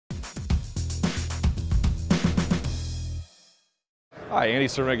Hi, Andy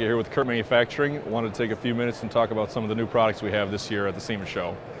Cermega here with Curt Manufacturing. Wanted to take a few minutes and talk about some of the new products we have this year at the SEMA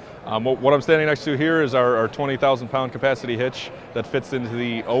show. What I'm standing next to here is our 20,000 pound capacity hitch that fits into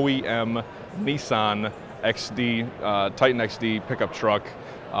the OEM Nissan XD, Titan XD pickup truck.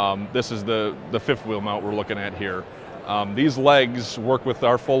 This is the fifth wheel mount we're looking at here. These legs work with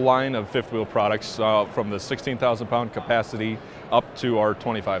our full line of fifth wheel products from the 16,000 pound capacity up to our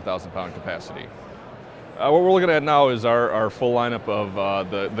 25,000 pound capacity. What we're looking at now is our full lineup of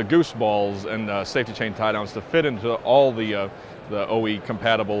the gooseballs and safety chain tie downs to fit into all the OE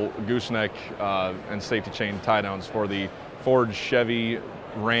compatible gooseneck and safety chain tie downs for the Ford, Chevy,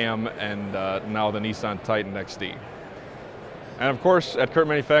 Ram, and now the Nissan Titan XD. And of course, at Curt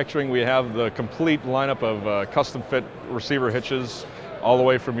Manufacturing, we have the complete lineup of custom fit receiver hitches, all the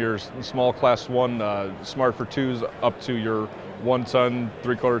way from your small class 1 Smart for 2s up to your 1-ton,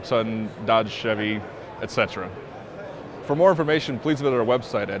 3/4 ton Dodge, Chevy, etc. For more information, please visit our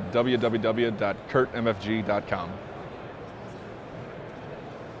website at www.curtmfg.com.